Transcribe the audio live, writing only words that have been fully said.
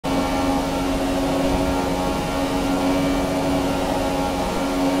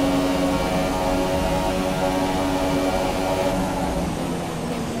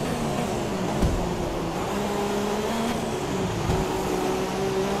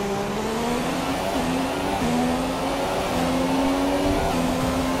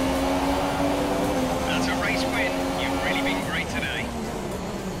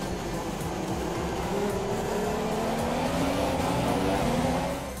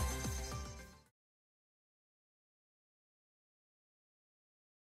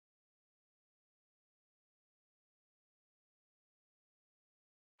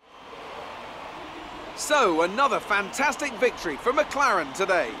So, another fantastic victory for McLaren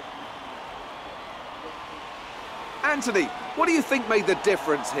today. Anthony, what do you think made the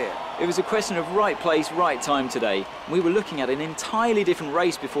difference here? It was a question of right place, right time today. We were looking at an entirely different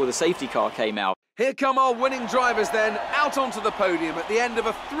race before the safety car came out. Here come our winning drivers then, out onto the podium at the end of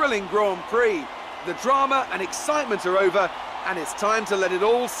a thrilling Grand Prix. The drama and excitement are over, and it's time to let it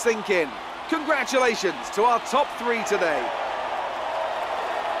all sink in. Congratulations to our top three today.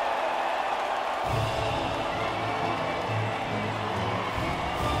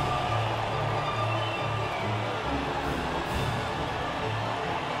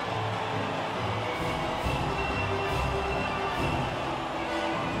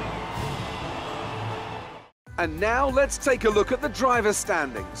 And now let's take a look at the driver's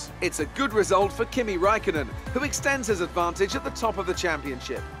standings. It's a good result for Kimi Raikkonen, who extends his advantage at the top of the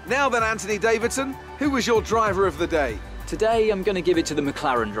championship. Now then, Anthony Davidson, who was your driver of the day? Today, I'm going to give it to the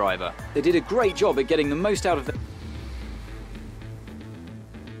McLaren driver. They did a great job at getting the most out of the...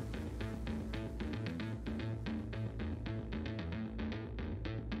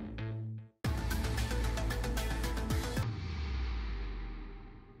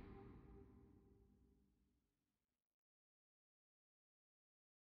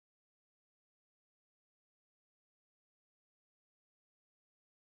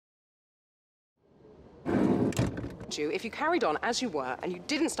 If you carried on as you were and you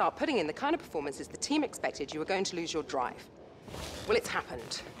didn't start putting in the kind of performances the team expected, you were going to lose your drive. Well, it's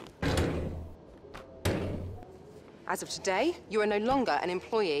happened. As of today, you are no longer an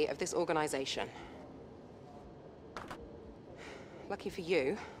employee of this organization. Lucky for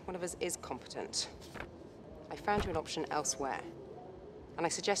you, one of us is competent. I found you an option elsewhere, and I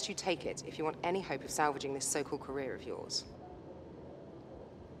suggest you take it if you want any hope of salvaging this so-called career of yours.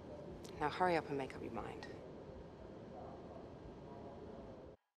 Now hurry up and make up your mind.